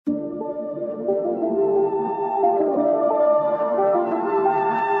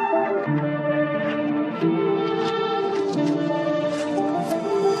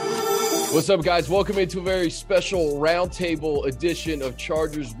What's up, guys? Welcome into a very special roundtable edition of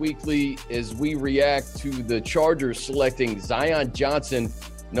Chargers Weekly as we react to the Chargers selecting Zion Johnson,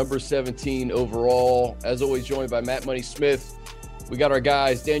 number 17 overall. As always, joined by Matt Money Smith. We got our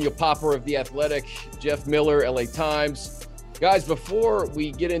guys, Daniel Popper of The Athletic, Jeff Miller, LA Times. Guys, before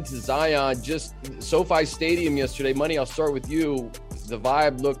we get into Zion, just SoFi Stadium yesterday, Money, I'll start with you. The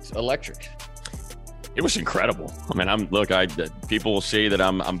vibe looked electric. It was incredible. I mean, people will say that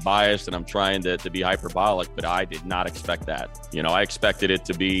I'm biased and I'm trying to be hyperbolic, but I did not expect that. I expected it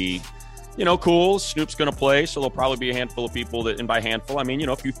to be, cool. Snoop's going to play, so there'll probably be a handful of people and by handful, I mean,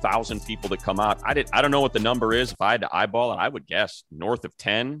 a few thousand people that come out. I don't know what the number is. If I had to eyeball it, I would guess north of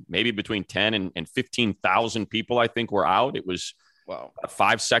 10, maybe between 10 and 15,000 people, I think, were out. It was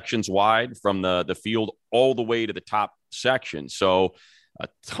 5 sections wide from the field all the way to the top section. So a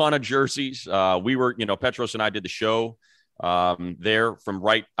ton of jerseys. We were, Petros and I did the show there from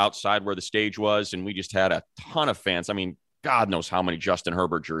right outside where the stage was, and we just had a ton of fans. I mean, God knows how many Justin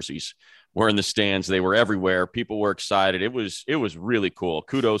Herbert jerseys were in the stands. They were everywhere. People were excited. It was really cool.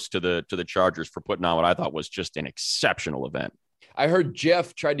 Kudos to the Chargers for putting on what I thought was just an exceptional event. I heard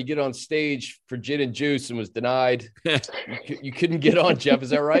Jeff tried to get on stage for Gin and Juice and was denied. You couldn't get on, Jeff. Is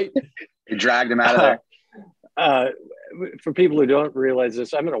that right? You dragged him out of there. For people who don't realize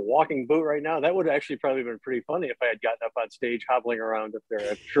this, I'm in a walking boot right now. That would have actually probably been pretty funny if I had gotten up on stage hobbling around up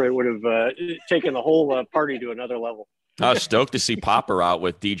there. I'm sure it would have taken the whole party to another level. I was stoked to see Popper out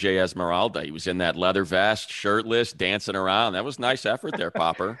with DJ Esmeralda. He was in that leather vest, shirtless, dancing around. That was nice effort there,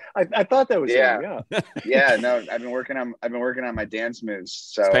 Popper. I thought that was him, yeah. Yeah, no, I've been working on my dance moves.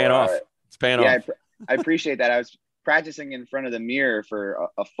 So it's paying off. It's paying off. I appreciate that. I was practicing in front of the mirror for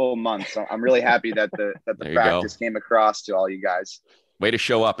a full month, so I'm really happy that the practice came across to all you guys. Way to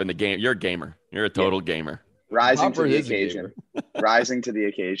show up in the game. You're a gamer. You're a total gamer. Rising to the occasion. Rising to the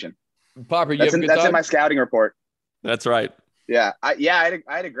occasion. Popper, that's in my scouting report. That's right. Yeah, I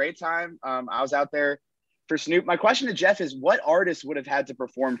had a great time. I was out there for Snoop. My question to Jeff is, what artist would have had to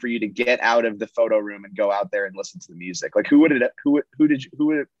perform for you to get out of the photo room and go out there and listen to the music? Like, who would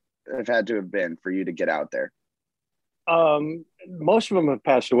have had to have been for you to get out there? Most of them have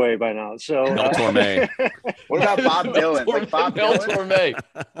passed away by now. So Mel Torme. What about Bob Dylan? Like Bob Mel Dylan? Torme.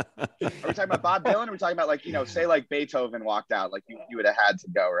 Are we talking about Bob Dylan? Or are we talking about say like Beethoven walked out, like you would have had to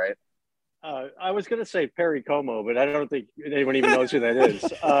go, right? I was going to say Perry Como, but I don't think anyone even knows who that is.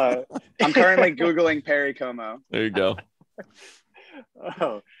 I'm currently Googling Perry Como. There you go.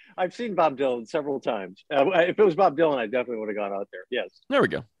 Oh, I've seen Bob Dylan several times. If it was Bob Dylan, I definitely would have gone out there. Yes. There we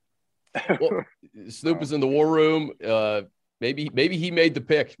go. Well, Snoop is in the war room. Maybe he made the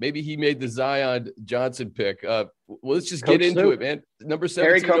pick. Maybe he made the Zion Johnson pick. Well, let's just get into it, man. Number 17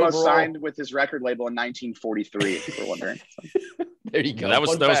 Perry Como overall. signed with his record label in 1943, if you're wondering. There you go. That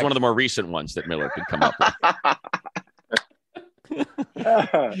was one of the more recent ones that Miller could come up with.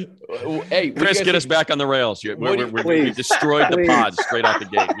 Hey, Chris, get us back on the rails. We destroyed the pod straight out the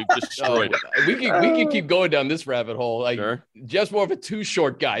gate. We've destroyed it. We can keep going down this rabbit hole. Like, sure. Jeff's more of a Too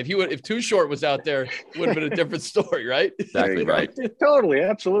Short guy. If Too Short was out there, it would have been a different story, right? Exactly right. Totally,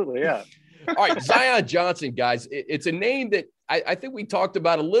 absolutely, yeah. All right, Zion Johnson, guys. It's a name that I think we talked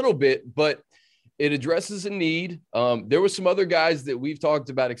about a little bit, but it addresses a need. There were some other guys that we've talked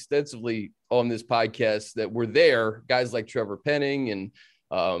about extensively on this podcast that were there, guys like Trevor Penning and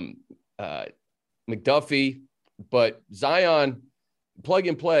McDuffie, but Zion, plug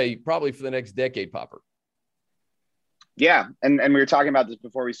and play probably for the next decade, Popper. Yeah, and we were talking about this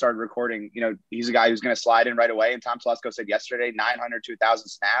before we started recording. He's a guy who's going to slide in right away. And Tom Telesco said yesterday, 902,000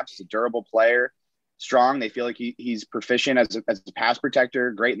 snaps. He's a durable player, strong. They feel like he's proficient as a pass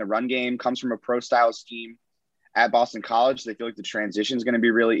protector, great in the run game, comes from a pro-style scheme at Boston College. They feel like the transition is going to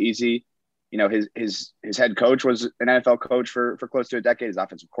be really easy. His head coach was an NFL coach for close to a decade. His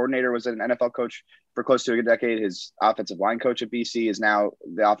offensive coordinator was an NFL coach for close to a decade. His offensive line coach at BC is now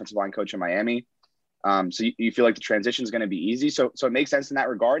the offensive line coach in Miami. So you feel like the transition is going to be easy. So it makes sense in that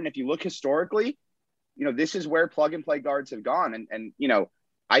regard. And if you look historically, this is where plug and play guards have gone. And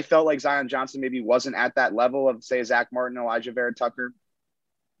I felt like Zion Johnson maybe wasn't at that level of, say, Zach Martin, Elijah Vera Tucker,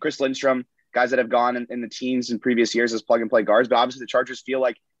 Chris Lindstrom, guys that have gone in the teens in previous years as plug and play guards. But obviously the Chargers feel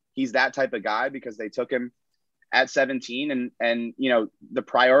like he's that type of guy because they took him at 17. And the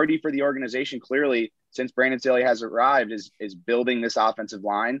priority for the organization clearly since Brandon Staley has arrived is building this offensive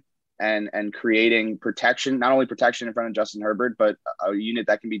line and creating protection, not only protection in front of Justin Herbert, but a unit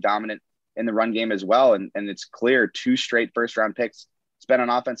that can be dominant in the run game as well. And it's clear 2 straight first-round picks spent on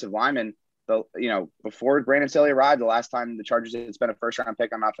offensive linemen. Before Brandon Staley arrived, the last time the Chargers had spent a first-round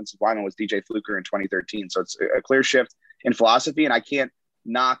pick on offensive lineman was DJ Fluker in 2013. So it's a clear shift in philosophy, and I can't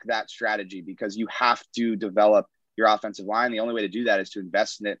knock that strategy, because you have to develop your offensive line. The only way to do that is to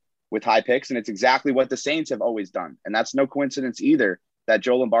invest in it with high picks. And it's exactly what the Saints have always done. And that's no coincidence either, that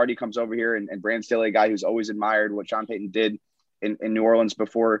Joe Lombardi comes over here and Brandon Staley, a guy who's always admired what Sean Payton did in New Orleans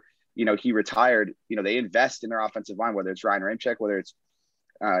before, he retired. They invest in their offensive line, whether it's Ryan Ramczyk, whether it's,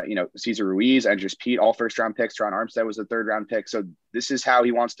 Cesar Ruiz, Andres Pete, all first-round picks. Teron Armstead was a third-round pick. So this is how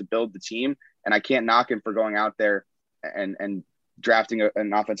he wants to build the team. And I can't knock him for going out there and drafting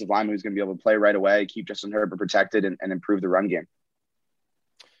an offensive lineman who's going to be able to play right away, keep Justin Herbert protected, and improve the run game.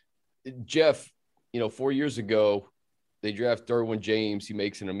 Jeff, 4 years ago, they draft Derwin James. He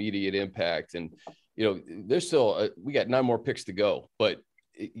makes an immediate impact. And, there's still we got 9 more picks to go. But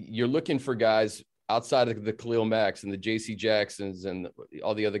you're looking for guys outside of the Khalil Macks and the J.C. Jacksons and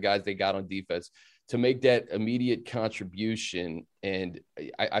all the other guys they got on defense to make that immediate contribution. And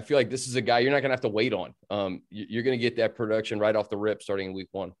I feel like this is a guy you're not going to have to wait on. You're going to get that production right off the rip starting in week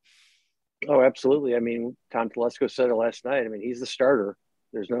 1. Oh, absolutely. I mean, Tom Telesco said it last night. I mean, he's the starter.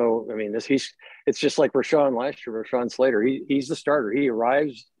 There's no, it's just like Rashawn last year, Rashawn Slater. He's the starter. He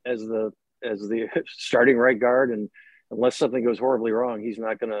arrives as the starting right guard. And unless something goes horribly wrong, he's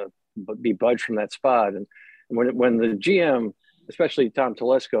not going to be budged from that spot. And when the GM, especially Tom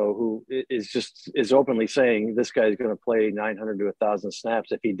Telesco, who is openly saying this guy's going to play 900 to 1,000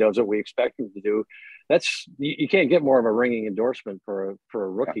 snaps if he does what we expect him to do, you can't get more of a ringing endorsement for a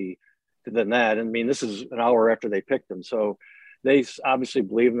rookie than that. I mean, this is an hour after they picked him, so they obviously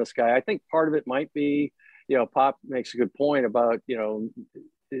believe in this guy. I think part of it might be, Pop makes a good point about,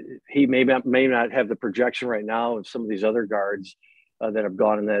 he may not have the projection right now of some of these other guards that have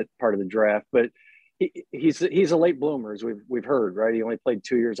gone in that part of the draft, but he's a late bloomer, as we've heard, right? He only played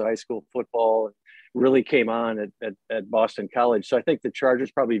 2 years of high school football, and really came on at Boston College. So I think the Chargers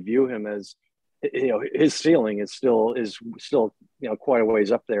probably view him as, his ceiling is still quite a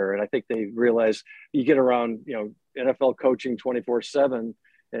ways up there. And I think they realize you get around, NFL coaching 24/7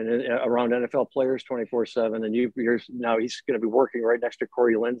 and around NFL players 24/7, and now he's going to be working right next to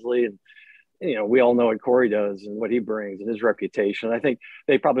Corey Linsley, and we all know what Corey does and what he brings and his reputation. I think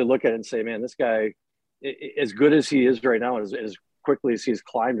they probably look at it and say, man, this guy, as good as he is right now, as quickly as he's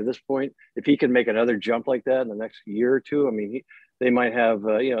climbed to this point, if he can make another jump like that in the next year or two, I mean, they might have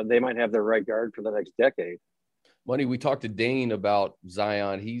their right guard for the next decade. Money, we talked to Dane about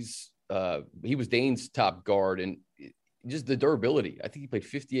Zion. He was Dane's top guard, and just the durability. I think he played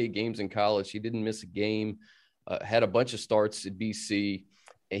 58 games in college. He didn't miss a game, had a bunch of starts at BC.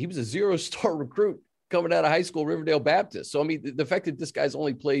 And he was a 0-star recruit coming out of high school, Riverdale Baptist. So, I mean, the fact that this guy's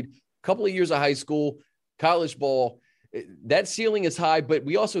only played a couple of years of high school, college ball, that ceiling is high, but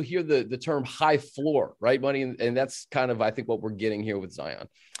we also hear the term high floor, right, Money? And that's kind of, I think, what we're getting here with Zion.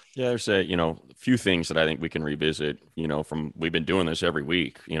 Yeah, there's a few things that I think we can revisit, from we've been doing this every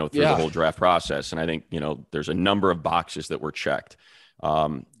week, through the whole draft process. And I think, there's a number of boxes that were checked.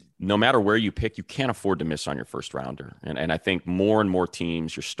 No matter where you pick, you can't afford to miss on your first rounder. And I think more and more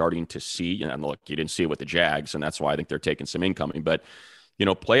teams you're starting to see, and look, you didn't see it with the Jags, and that's why I think they're taking some incoming, but,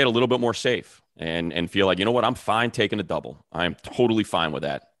 play it a little bit more safe and feel like, what, I'm fine taking a double. I'm totally fine with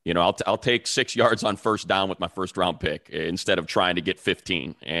that. I'll take 6 yards on first down with my first round pick instead of trying to get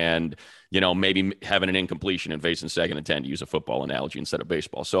 15 and, maybe having an incompletion and facing 2nd and 10, to use a football analogy instead of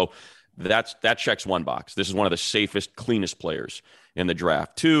baseball. So that checks one box. This is one of the safest, cleanest players in the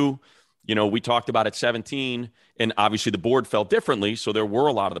draft. 2, we talked about at 17, and obviously the board felt differently. So there were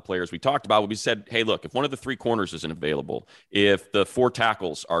a lot of the players we talked about. We said, hey, look, if one of the 3 corners isn't available, if the 4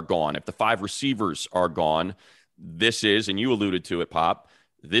 tackles are gone, if the 5 receivers are gone, this is, and you alluded to it, Pop,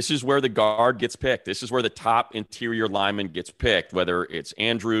 this is where the guard gets picked. This is where the top interior lineman gets picked, whether it's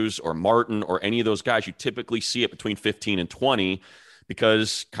Andrews or Martin or any of those guys. You typically see it between 15 and 20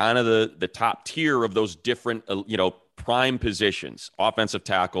 because kind of the top tier of those different, prime positions, offensive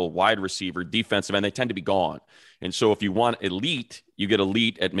tackle, wide receiver, defensive end, they tend to be gone. And so if you want elite, you get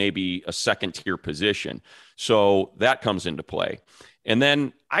elite at maybe a 2nd tier position. So that comes into play. And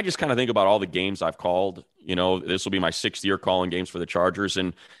then I just kind of think about all the games I've called. This will be my 6th year calling games for the Chargers.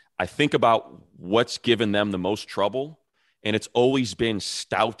 And I think about what's given them the most trouble. And it's always been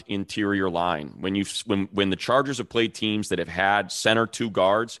stout interior line. When the Chargers have played teams that have had center 2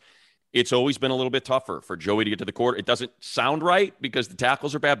 guards, it's always been a little bit tougher for Joey to get to the court. It doesn't sound right because the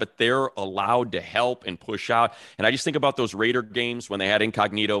tackles are bad, but they're allowed to help and push out. And I just think about those Raider games when they had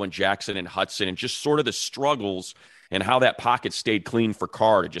Incognito and Jackson and Hudson and just sort of the struggles and how that pocket stayed clean for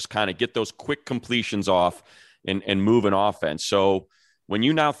Carr to just kind of get those quick completions off and move an offense. So when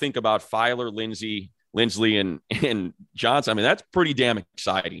you now think about Filer, Linsley, and Johnson, I mean, that's pretty damn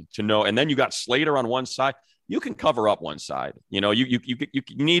exciting to know. And then you got Slater on one side. you can cover up one side. You know, you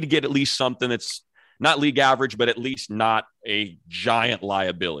need to get at least something that's not league average, but at least not a giant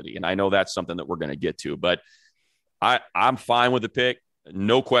liability. And I know that's something that we're going to get to, but I'm fine with the pick.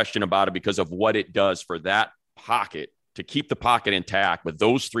 No question about it, because of what it does for that pocket, to keep the pocket intact with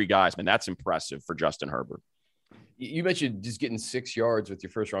those three guys. Man, that's impressive for Justin Herbert. You mentioned just getting 6 yards with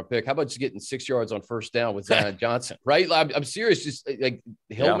your first round pick. How about just getting 6 yards on first down with Zion Johnson, right? I'm serious. Just like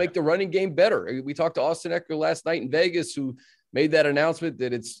he'll make the running game better. We talked to Austin Ekeler last night in Vegas, who made that announcement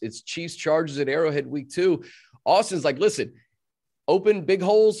that it's Chiefs Chargers at Arrowhead week 2. Austin's like, listen, open big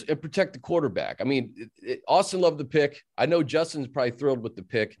holes and protect the quarterback. I mean, Austin loved the pick. I know Justin's probably thrilled with the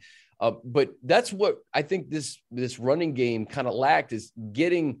pick. But that's what I think this running game kind of lacked, is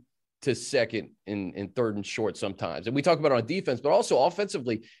getting to second and third and short sometimes. And we talk about it on defense, but also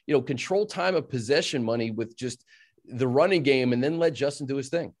offensively, you know, control time of possession money with just the running game and then let Justin do his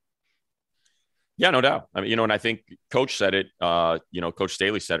thing. Yeah, no doubt. I mean, you know, and I think Coach said it, Coach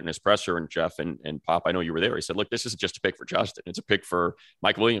Staley said it in his presser, and Jeff and Pop, I know you were there. He said, look, this isn't just a pick for Justin. It's a pick for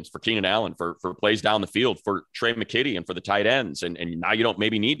Mike Williams, for Keenan Allen, for plays down the field, for Trey McKitty, and for the tight ends. And now you don't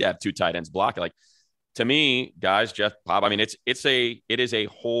maybe need to have two tight ends blocking. Like, to me, guys, Jeff, Pop, I mean, it is a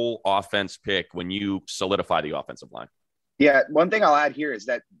whole offense pick when you solidify the offensive line. Yeah, one thing I'll add here is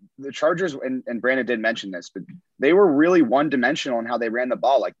that the Chargers, and Brandon did mention this, but they were really one-dimensional in how they ran the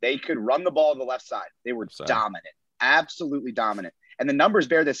ball. Like, they could run the ball to the left side. They were dominant, absolutely dominant. And the numbers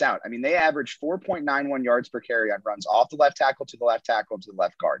bear this out. I mean, they averaged 4.91 yards per carry on runs off the left tackle to the left tackle to the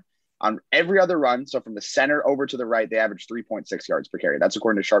left guard. On every other run, so from the center over to the right, they averaged 3.6 yards per carry. That's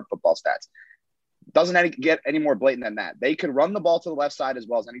according to Sharp Football Stats. Doesn't get any more blatant than that. They could run the ball to the left side as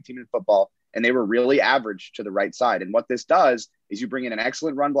well as any team in football, and they were really average to the right side. And what this does is you bring in an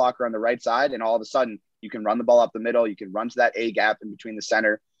excellent run blocker on the right side, and all of a sudden you can run the ball up the middle. You can run to that A gap in between the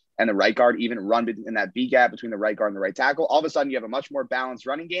center and the right guard, even run in that B gap between the right guard and the right tackle. All of a sudden you have a much more balanced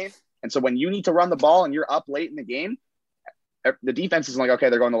running game. And so when you need to run the ball and you're up late in the game, the defense is like, okay,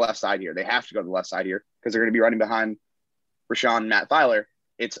 they're going to the left side here. They have to go to the left side here because they're going to be running behind Rashawn and Matt Filer.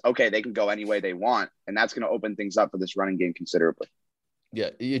 It's okay, they can go any way they want, and that's going to open things up for this running game considerably. Yeah,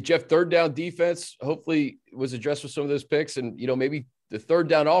 Jeff, third down defense hopefully was addressed with some of those picks, and, you know, maybe the third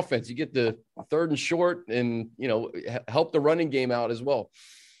down offense, you get the third and short and, you know, help the running game out as well.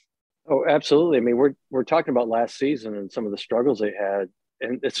 Oh, absolutely. I mean, we're talking about last season and some of the struggles they had,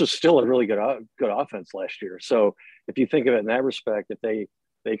 and this was still a really good offense last year. So if you think of it in that respect, if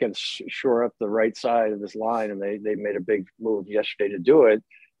they can shore up the right side of this line, and they made a big move yesterday to do it.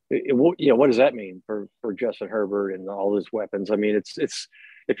 What does that mean for Justin Herbert and all his weapons? I mean, it's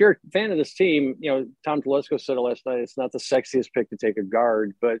if you're a fan of this team, you know, Tom Telesco said it last night, it's not the sexiest pick to take a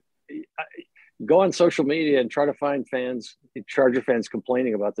guard, but go on social media and try to find Charger fans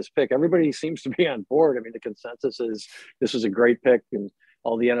complaining about this pick. Everybody seems to be on board. I mean, the consensus is this is a great pick, and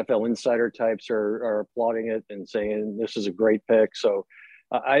all the NFL insider types are applauding it and saying this is a great pick. So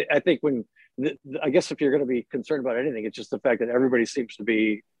I think I guess if you're going to be concerned about anything, it's just the fact that everybody seems to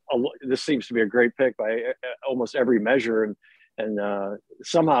be this seems to be a great pick by almost every measure, and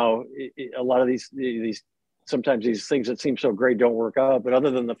somehow a lot of these sometimes these things that seem so great don't work out. But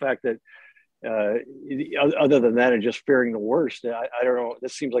other than the fact that other than that and just fearing the worst, I don't know.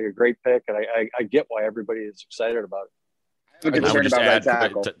 This seems like a great pick, and I get why everybody is excited about it. I'm concerned about right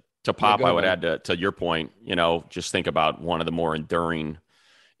tackle. To Pop, I would add to your point, you know, just think about one of the more enduring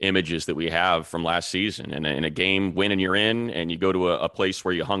images that we have from last season. And in a game win and you're in, and you go to a place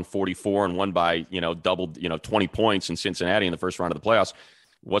where you hung 44 and won by, doubled, 20 points in Cincinnati in the first round of the playoffs.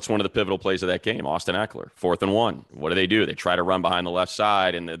 What's one of the pivotal plays of that game? Austin Ekeler, 4th and 1. What do? They try to run behind the left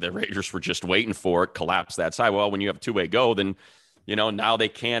side, and the Raiders were just waiting for it, collapse that side. Well, when you have a two-way go, then, now they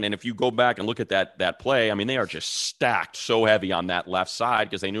can. And if you go back and look at that play, I mean, they are just stacked so heavy on that left side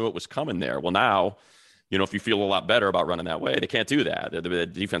because they knew it was coming there. Well, now, if you feel a lot better about running that way, they can't do that. The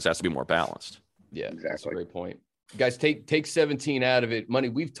defense has to be more balanced. Yeah, exactly. That's a great point. Guys, take 17 out of it. Money,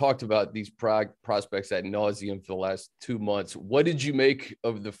 we've talked about these prospects ad nauseum for the last 2 months. What did you make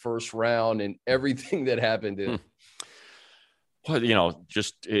of the first round and everything that happened? Well,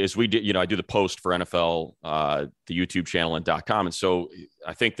 just as we did, I do the post for NFL, the YouTube channel and .com. And so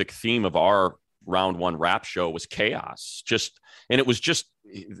I think the theme of our round one wrap show was chaos. And it was just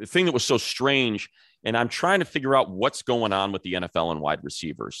the thing that was so strange. And I'm trying to figure out what's going on with the NFL and wide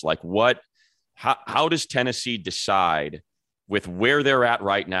receivers. Like how does Tennessee decide with where they're at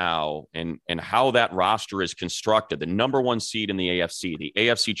right now and how that roster is constructed? The number one seed in the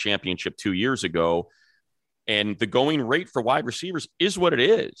AFC championship 2 years ago. And the going rate for wide receivers is what it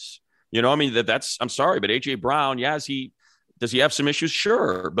is. I'm sorry, but AJ Brown, does he have some issues?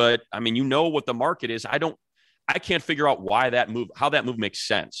 Sure. But I mean, what the market is. I don't I can't figure out how that move makes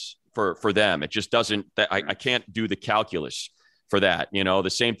sense for them. It just doesn't. I can't do the calculus for that. The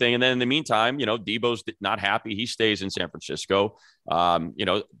same thing. And then in the meantime, Debo's not happy. He stays in San Francisco. That's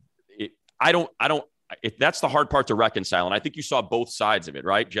the hard part to reconcile. And I think you saw both sides of it,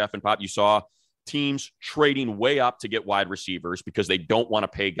 right? Jeff and Pop, you saw teams trading way up to get wide receivers because they don't want to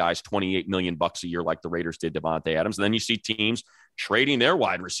pay guys $28 million a year like the Raiders did Davante Adams. And then you see teams trading their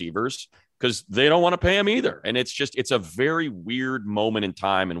wide receivers because they don't want to pay him either. And it's a very weird moment in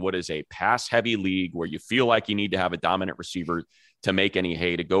time in what is a pass heavy league where you feel like you need to have a dominant receiver to make any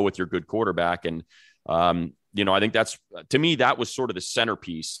hay, to go with your good quarterback. And, I think to me, that was sort of the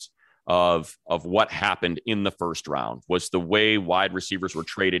centerpiece of what happened in the first round, was the way wide receivers were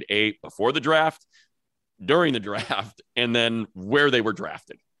traded before the draft, during the draft, and then where they were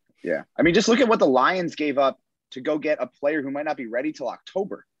drafted. Yeah. I mean, just look at what the Lions gave up to go get a player who might not be ready till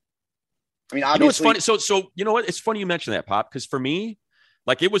October. I mean, obviously, it's funny. So you know what? It's funny you mentioned that, Pop, because for me,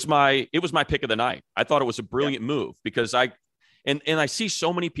 like it was my pick of the night. I thought it was a brilliant move because I see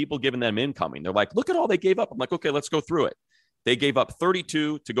so many people giving them incoming. They're like, look at all they gave up. I'm like, okay, let's go through it. They gave up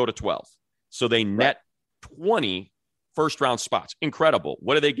 32 to go to 12. So they net 20 first-round spots. Incredible.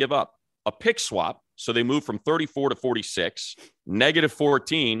 What do they give up? A pick swap. So they move from 34 to 46, negative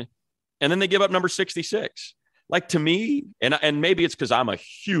 14, and then they give up number 66. Like, to me, and maybe it's because I'm a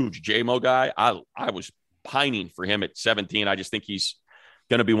huge J-Mo guy. I was pining for him at 17. I just think he's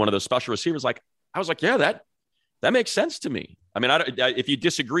going to be one of those special receivers. Like, I was like, yeah, that makes sense to me. I mean, if you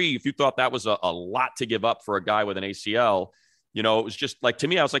disagree, if you thought that was a lot to give up for a guy with an ACL, it was just like, to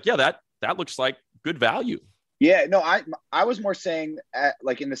me, I was like, yeah, that looks like good value. Yeah, no, I was more saying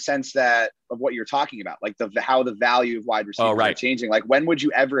like in the sense that of what you're talking about, like how the value of wide receivers are changing. Like, when would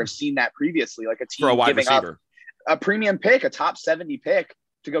you ever have seen that previously? Like a team for a wide giving receiver, up a premium pick, a top 70 pick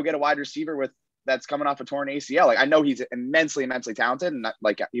to go get a wide receiver that's coming off a torn ACL. Like, I know he's immensely talented, and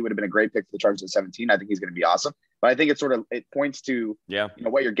he would have been a great pick for the Chargers at 17. I think he's going to be awesome. But I think it points to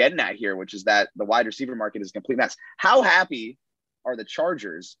what you're getting at here, which is that the wide receiver market is a complete mess. How happy are the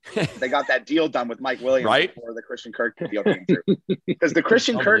Chargers they got that deal done with Mike Williams before the Christian Kirk deal came through? Because the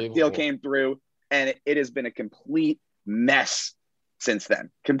Christian Kirk deal came through, and it has been a complete mess since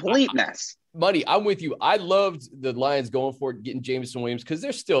then. Complete mess. Money, I'm with you. I loved the Lions going for it, getting Jameson Williams, because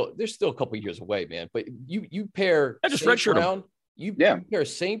they're still a couple of years away, man. But you pair St. Brown, you pair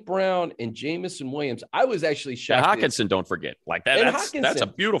St. Brown and Jameson Williams. I was actually shocked. And Hockenson, don't forget. Like that. That's a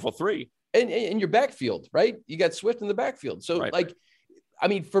beautiful three. And your backfield, right? You got Swift in the backfield. So, I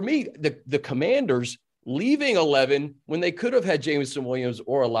mean, for me, the Commanders leaving 11 when they could have had Jameson Williams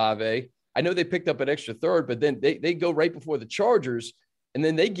or Olave. I know they picked up an extra third, but then they go right before the Chargers, and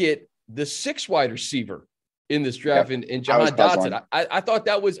then they get the 6th wide receiver in this draft in Jahan Dotson. I thought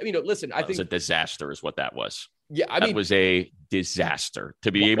that was, listen, I think it was a disaster is what that was. Yeah, that was a disaster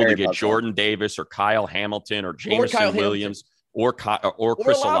to be able to get Jordan Davis or Kyle Hamilton or Jameson Williams or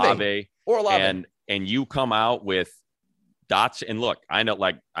Chris Olave. And you come out with Dotson. And look, I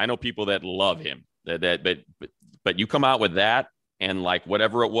know people that love him, but you come out with that and like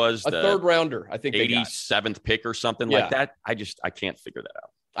whatever it was, a third rounder, I think 87th pick or something like that. I can't figure that out.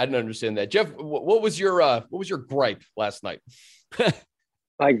 I didn't understand that. Jeff, what was your gripe last night?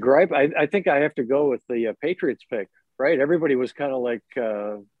 My gripe, I think I have to go with the Patriots pick, right? Everybody was kind of like,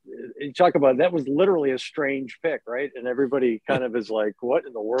 you talk about that was literally a strange pick, right? And everybody kind of is like, what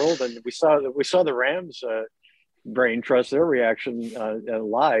in the world? And we saw the Rams brain trust their reaction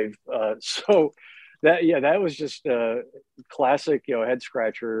live. So that was just a classic, head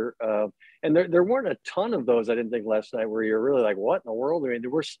scratcher. And there weren't a ton of those, I didn't think, last night where you're really like, what in the world? I mean,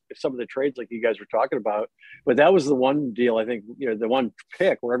 there were some of the trades like you guys were talking about, but that was the one deal, I think, the one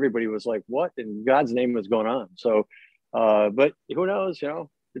pick where everybody was like, what in God's name was going on? So, but who knows,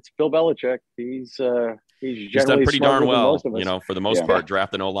 it's Bill Belichick. He's done pretty darn well, for the most part,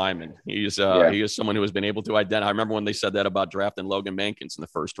 drafting O-linemen. He is someone who has been able to identify. I remember when they said that about drafting Logan Mankins in the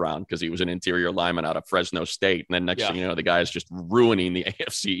first round because he was an interior lineman out of Fresno State. And then next thing you know, the guy is just ruining the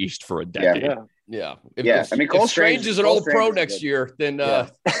AFC East for a decade. Yeah. If Cole Strange is an old pro next year, then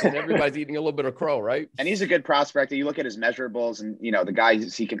everybody's eating a little bit of crow, right? And he's a good prospect. You look at his measurables and, the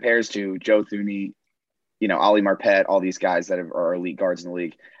guys he compares to Joe Thuney, Ali Marpet, all these guys that are elite guards in the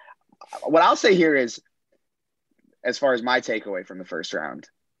league. What I'll say here is, as far as my takeaway from the first round,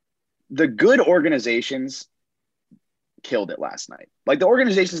 the good organizations killed it last night. Like the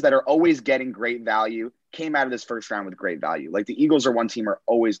organizations that are always getting great value came out of this first round with great value. Like the Eagles are one team are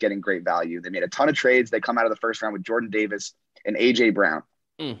always getting great value. They made a ton of trades. They come out of the first round with Jordan Davis and AJ Brown.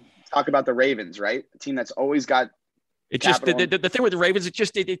 Talk about the Ravens, right? A team that's always got it. Just the thing with the Ravens,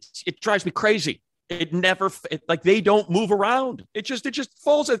 it drives me crazy. like they don't move around. It just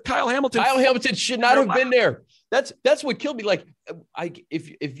falls at Kyle Hamilton. Kyle Hamilton should not have been there. That's what killed me. Like,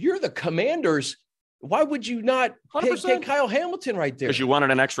 if you're the Commanders, why would you not take Kyle Hamilton right there? Because you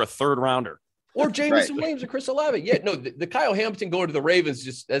wanted an extra third rounder. Or Jameson Williams or Chris Olave. Yeah, no, the Kyle Hamilton going to the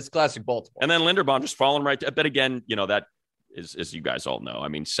Ravens, that's classic Baltimore. And then Linderbaum just falling right. But again, that is, as you guys all know, I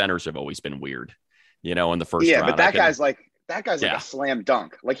mean, centers have always been weird, in the first round. Yeah, but that guy's like a slam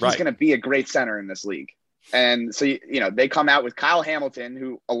dunk. Like, he's going to be a great center in this league. And so, they come out with Kyle Hamilton,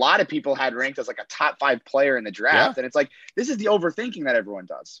 who a lot of people had ranked as like a top 5 player in the draft. Yeah. And it's like, this is the overthinking that everyone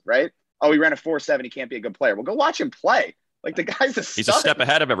does, right? Oh, he ran a 4.7. He can't be a good player. Well, go watch him play. Like, the guy's he's a step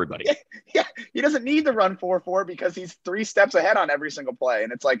ahead of everybody. Yeah. He doesn't need to run 4.4 because he's 3 steps ahead on every single play.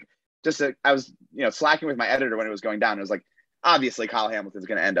 And it's like, I was, slacking with my editor when it was going down. It was like, obviously Kyle Hamilton's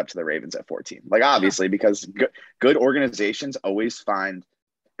going to end up to the Ravens at 14. Like, obviously, because good organizations always find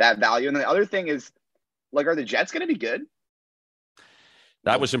that value. And the other thing is, like, are the Jets going to be good?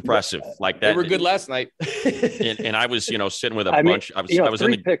 That was impressive. Like that. They were good last night. and I was, sitting with a bunch. I was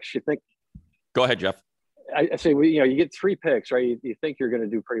three picks. You think? Go ahead, Jeff. I say, you get 3 picks, right? You think you're going to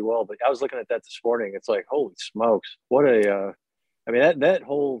do pretty well, but I was looking at that this morning. It's like, holy smokes. What that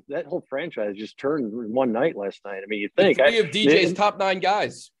whole franchise just turned one night last night. I mean, you think 3 of DJ's top 9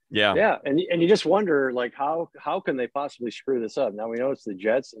 guys. Yeah. Yeah. And you just wonder, like, how can they possibly screw this up? Now we know it's the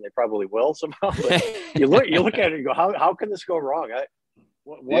Jets and they probably will somehow, but you look at it and go, how can this go wrong?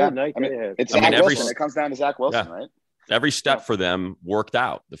 What a night they had. It's Zach Wilson. It comes down to Zach Wilson, right? Every step for them worked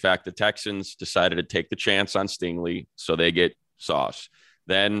out. The fact the Texans decided to take the chance on Stingley, so they get Sauce.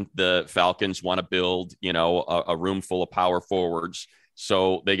 Then the Falcons want to build, a room full of power forwards,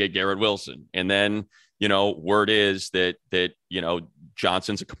 so they get Garrett Wilson. And then, word is that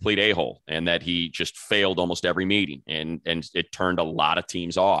Johnson's a complete a-hole and that he just failed almost every meeting, and it turned a lot of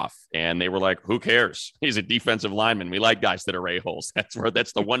teams off. And they were like, who cares? He's a defensive lineman. We like guys that are a-holes.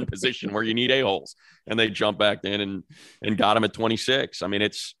 That's the one position where you need a-holes. And they jumped back in and got him at 26. I mean,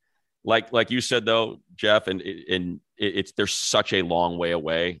 it's like you said, though, Jeff, and there's such a long way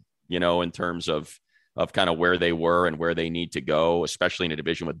away, in terms of kind of where they were and where they need to go, especially in a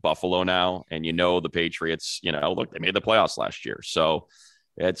division with Buffalo now. And, the Patriots, look, they made the playoffs last year. So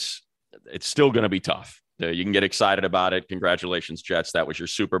it's still going to be tough. You can get excited about it. Congratulations, Jets. That was your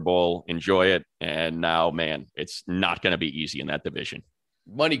Super Bowl. Enjoy it. And now, man, it's not going to be easy in that division.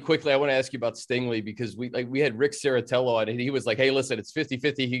 Money, quickly, I want to ask you about Stingley, because we had Rick Saratello on it. He was like, hey, listen, it's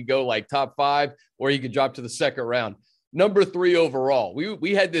 50-50. He could go like top 5 or he could drop to the second round. Number 3 overall.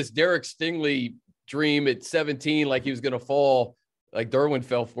 We had this Derek Stingley dream at 17, like he was going to fall like Derwin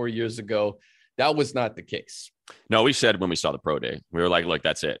fell 4 years ago. That was not the case. No, we said when we saw the pro day, we were like, look,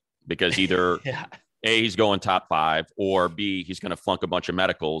 that's it. Because either A, he's going top 5, or B, he's going to flunk a bunch of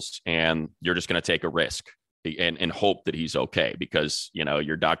medicals and you're just going to take a risk and hope that he's okay. Because,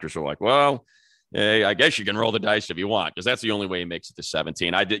 your doctors are like, well, hey, I guess you can roll the dice if you want, because that's the only way he makes it to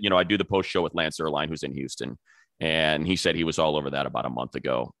 17. I do the post show with Lance Erline, who's in Houston. And he said he was all over that about a month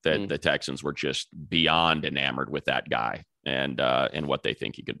ago, that the Texans were just beyond enamored with that guy and what they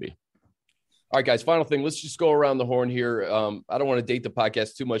think he could be. All right, guys, final thing. Let's just go around the horn here. I don't want to date the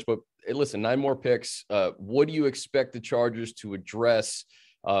podcast too much, but hey, listen, 9 more picks. What do you expect the Chargers to address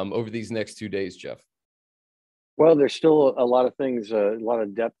over these next 2 days, Jeff? Well, there's still a lot of things, a lot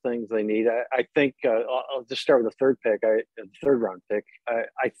of depth things they need. I think I'll just start with the third round pick.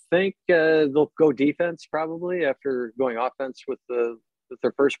 I think they'll go defense probably after going offense with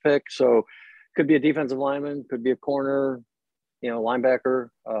their first pick. So could be a defensive lineman, could be a corner, linebacker.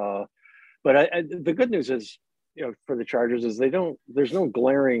 But the good news is, for the Chargers is there's no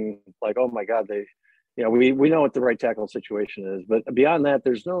glaring like, oh my God, we know what the right tackle situation is. But beyond that,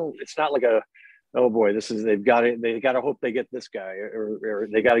 it's not like oh boy, they got to hope they get this guy or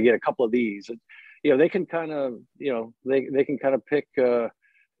they got to get a couple of these. They can kind of, they can kind of pick, they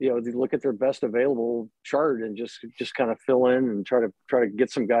look at their best available chart and just kind of fill in and try to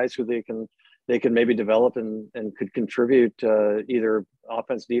get some guys who they can maybe develop and could contribute either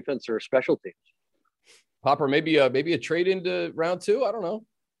offense, defense, or special teams. Popper, maybe a trade into round 2. I don't know.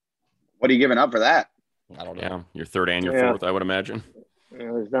 What are you giving up for that? I don't know. Yeah, your third and your fourth, I would imagine.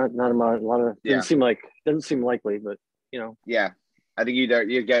 There's not a lot of doesn't seem likely, but Yeah, I think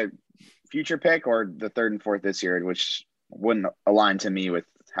you get future pick or the 3rd and 4th this year, which wouldn't align to me with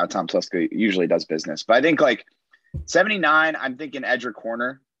how Tom Telesco usually does business. But I think like 79, I'm thinking edge or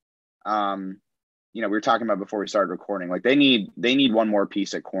corner. We were talking about before we started recording, like they need one more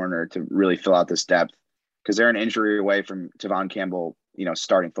piece at corner to really fill out this depth, because they're an injury away from Tavon Campbell,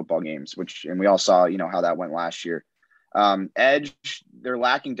 starting football games, and we all saw, how that went last year. Edge, they're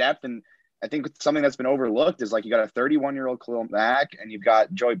lacking depth, and I think something that's been overlooked is like you got a 31-year-old Khalil Mack and you've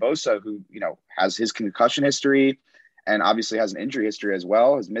got Joey Bosa, who, you know, has his concussion history and obviously has an injury history as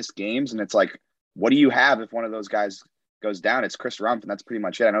well, has missed games. And it's like, what do you have if one of those guys goes down? It's Chris Rumph, and that's pretty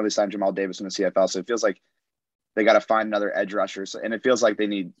much it. I know they signed Jamal Davis in the CFL, so it feels like they got to find another edge rusher. So, and it feels like they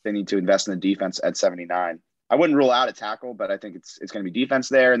need to invest in the defense at 79. I wouldn't rule out a tackle, but I think it's going to be defense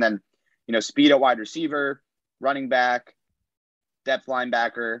there. And then, you know, speed at wide receiver, running back, depth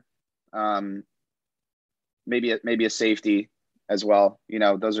linebacker, maybe a safety as well. You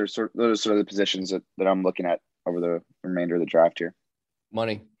know, those are sort of the positions that I'm looking at over the remainder of the draft here.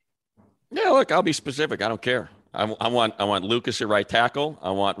 Money. Yeah, look, I'll be specific. I don't care. I want Lucas at right tackle.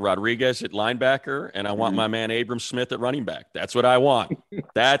 I want Rodriguez at linebacker, and I want my man Abram Smith at running back. That's what I want.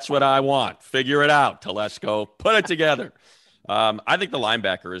 That's what I want. Figure it out, Telesco. Put it together. I think the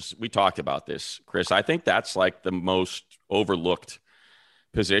linebacker is. We talked about this, Chris. I think that's like the most overlooked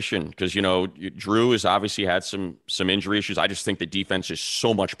position because, you know, Drew has obviously had some injury issues. I just think the defense is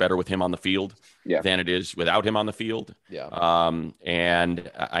so much better with him on the field than it is without him on the field. Yeah.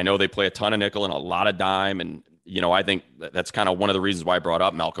 And I know they play a ton of nickel and a lot of dime. And, you know, I think that's kind of one of the reasons why I brought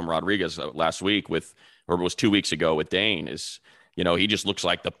up Malcolm Rodriguez last week or it was 2 weeks ago with Dane is, you know, he just looks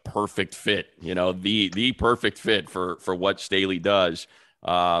like the perfect fit, you know, the perfect fit for what Staley does.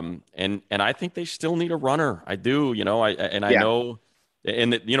 And I think they still need a runner. I do, you know, I know.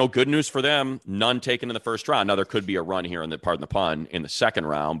 And, you know, good news for them, none taken in the first round. Now, there could be a run here pardon the pun, in the second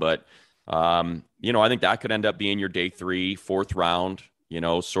round. But, you know, I think that could end up being your day 3, 4th round, you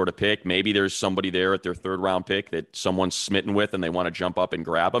know, sort of pick. Maybe there's somebody there at their 3rd round pick that someone's smitten with and they want to jump up and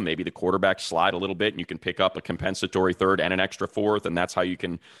grab them. Maybe the quarterback slide a little bit and you can pick up a compensatory 3rd and an extra 4th. And that's how you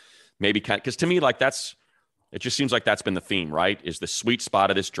can maybe because to me, like it just seems like that's been the theme, right? Is the sweet spot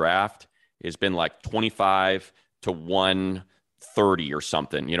of this draft has been like 25 to 130 or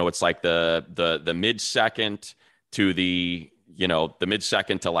something. You know, it's like the mid-second to the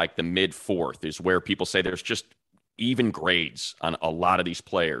mid-second to like the mid-4th is where people say there's just even grades on a lot of these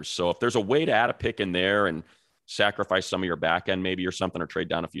players. So if there's a way to add a pick in there and sacrifice some of your back end maybe or something, or trade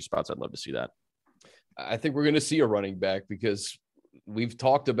down a few spots, I'd love to see that. I think we're going to see a running back because we've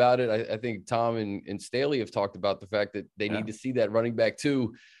talked about it. I think Tom and Staley have talked about the fact that they need to see that running back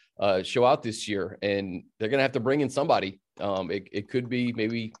too show out this year, and they're going to have to bring in somebody. It could be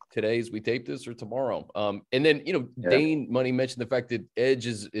maybe today as we tape this or tomorrow. And then, you know, Dane Money mentioned the fact that edge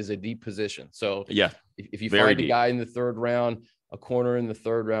is a deep position. So if you find a guy in the 3rd round, a corner in the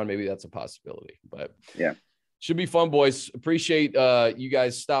 3rd round, maybe that's a possibility. But should be fun, boys. Appreciate you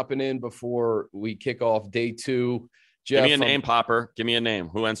guys stopping in before we kick off day 2. Jeff, give me a name, Popper. Give me a name.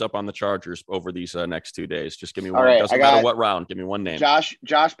 Who ends up on the Chargers over these next 2 days? Just give me one. All right, doesn't matter what round. Give me one name. Josh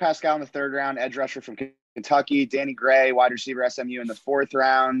Pascal in the 3rd round, edge rusher from Kentucky. Danny Gray, wide receiver, SMU in the 4th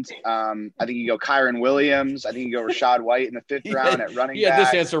round. I think you go Kyron Williams. I think you go Rashad White in the 5th round at running back. Yeah,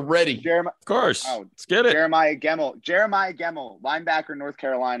 this answer ready. Of course. Let's get it. Jeremiah Gemmel, linebacker, North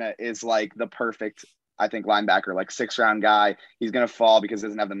Carolina, is like the perfect, I think, linebacker, like 6th round guy. He's going to fall because he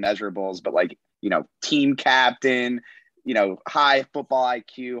doesn't have the measurables, but like, you know, team captain, you know, high football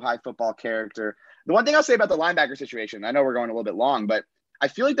IQ, high football character. The one thing I'll say about the linebacker situation, I know we're going a little bit long, but I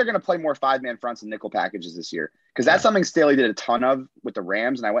feel like they're going to play more 5-man fronts and nickel packages this year because that's something Staley did a ton of with the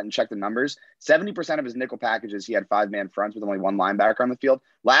Rams, and I went and checked the numbers. 70% of his nickel packages, he had 5-man fronts with only one linebacker on the field.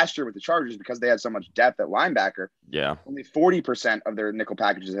 Last year with the Chargers, because they had so much depth at linebacker, only 40% of their nickel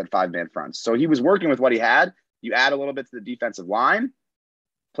packages had 5-man fronts. So he was working with what he had. You add a little bit to the defensive line,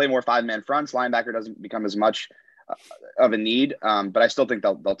 play more 5-man fronts. Linebacker doesn't become as much of a need, but I still think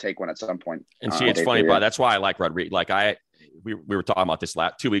they'll take one at some point. And see, it's funny, but that's why I like Rodriguez. Like we were talking about this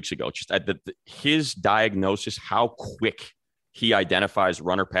 2 weeks ago. Just his diagnosis, how quick he identifies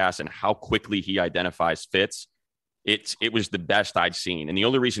runner pass and how quickly he identifies fits. It was the best I'd seen. And the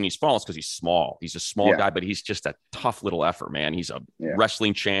only reason he's fallen is because he's small. He's a small guy, but he's just a tough little effort, man. He's a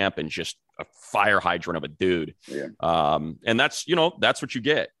wrestling champ and just a fire hydrant of a dude. Yeah. And that's what you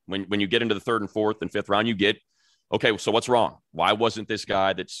get when you get into the 3rd and 4th and 5th round. You get, okay, so what's wrong? Why wasn't this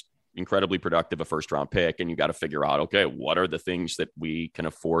guy that's incredibly productive a 1st round pick? And you got to figure out, okay, what are the things that we can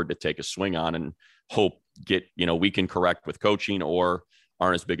afford to take a swing on and hope we can correct with coaching or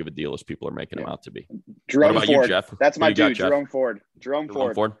aren't as big of a deal as people are making them out to be. Jerome what about Ford. You, Jeff? That's my dude, Jeff? Jerome Ford. Jerome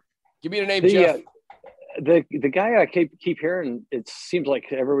Ford. Give me the name, Jeff. The guy I keep hearing, it seems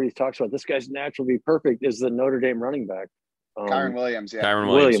like everybody talks about, this guy's naturally perfect, is the Notre Dame running back. Kyron Williams, Kyron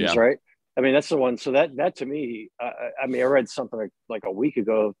Williams, right? I mean, that's the one. So that to me, I read something like a week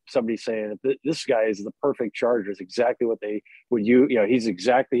ago, somebody saying that this guy is the perfect Chargers, exactly what they would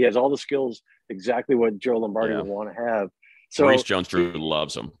he has all the skills, exactly what Joe Lombardi would want to have. So Maurice Jones-Drew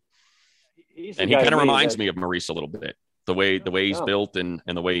loves him. And he kind of reminds me of Maurice a little bit. The way he's built and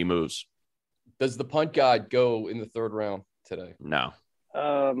the way he moves. Does the punt god go in the third round today? No.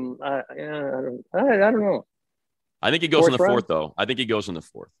 I don't know. I think he goes in the fourth, though. I think he goes in the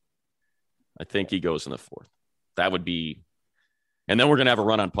fourth. That would be, and then we're gonna have a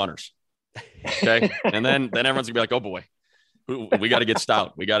run on punters. Okay, and then everyone's gonna be like, oh boy, we got to get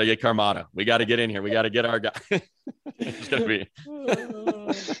Stout, we got to get Carmada, we got to get in here, we got to get our guy. It's gonna be.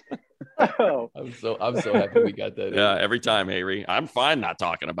 I'm so happy we got that. Yeah, every time, Avery. I'm fine not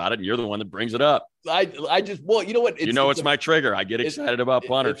talking about it. You're the one that brings it up. I just, well, you know what? It's my trigger. I get excited about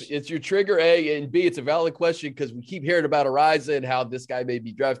punters. It's your trigger, A, and B, it's a valid question because we keep hearing about Ariza and how this guy may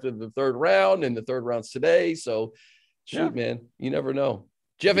be drafted in the third round, and the third round's today. So, shoot, man, you never know.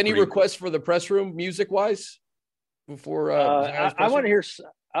 Do you have any requests for the press room, music wise? Before I want to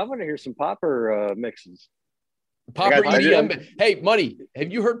hear some Popper mixes. Popper EDM. Hey, Money,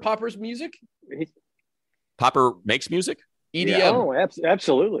 have you heard Popper's music? Popper makes music? EDM. Yeah, oh,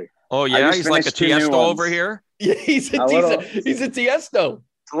 absolutely. Oh, yeah. He's like a Tiesto over here. Yeah, he's a Tiesto.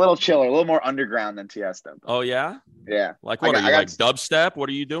 It's a little chiller, a little more underground than Tiesto. Oh, yeah? Yeah. Like what? Are you like dubstep? What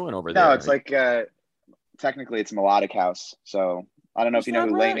are you doing over there? No, it's like technically it's melodic house. So I don't know if you know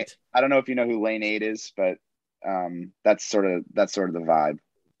who Lane. I don't know if you know who Lane 8 is, but that's sort of the vibe.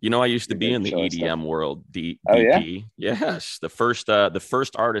 You know, I used to be in the EDM world. DP. Yeah? Yes, the first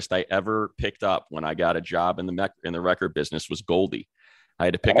artist I ever picked up when I got a job in the record business was Goldie. I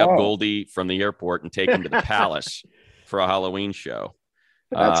had to pick up Goldie from the airport and take him to the Palace for a Halloween show.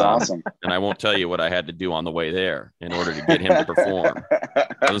 That's awesome. And I won't tell you what I had to do on the way there in order to get him to perform.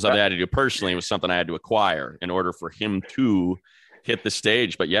 It was something I had to do personally. It was something I had to acquire in order for him to hit the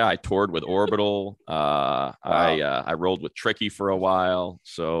stage. But yeah, I toured with Orbital. Wow. I rolled with Tricky for a while.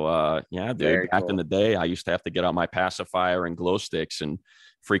 So yeah, dude, back in the day, I used to have to get on my pacifier and glow sticks and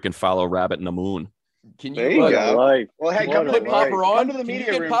freaking follow Rabbit in the Moon. Can you well, hey, come put Popper on. Come to the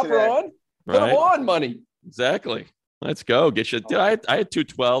media room Popper today. on. Put him on, Money. Exactly. Let's go. Get you. Dude, I had 2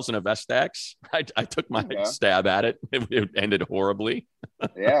 12s and a Vestax. I took my stab at it. It ended horribly.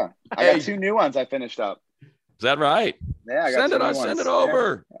 Yeah. I got 2 new ones I finished up. Is that right? Yeah, I got send it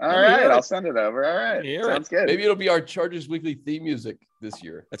over. Yeah. All right, I'll send it over. All right, sounds good. Maybe it'll be our Chargers Weekly theme music this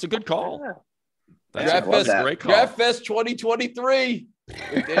year. That's a good call. Draft Fest, great call. Draft Fest 2023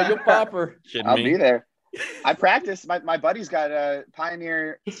 with Daniel Popper. I'll be there. I practice. My buddy's got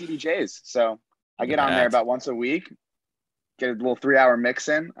Pioneer CDJs, so I get on there about once a week. Get a little 3-hour mix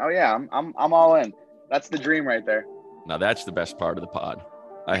in. Oh yeah, I'm all in. That's the dream right there. Now that's the best part of the pod.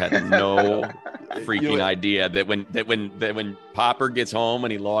 I had no freaking idea that when Popper gets home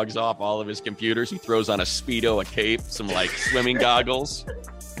and he logs off all of his computers, he throws on a Speedo, a cape, some like swimming goggles,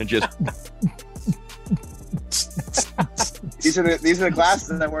 and just. These are the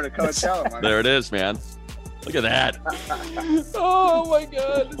glasses that were to Coachella. There it is, man. Look at that. Oh my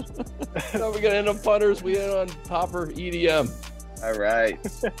God. Now we're gonna end on punters. We end on Popper EDM. All right.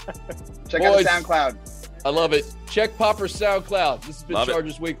 Check out the SoundCloud. I love it. Check Popper's SoundCloud. This has been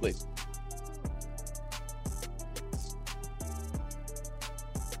Chargers Weekly.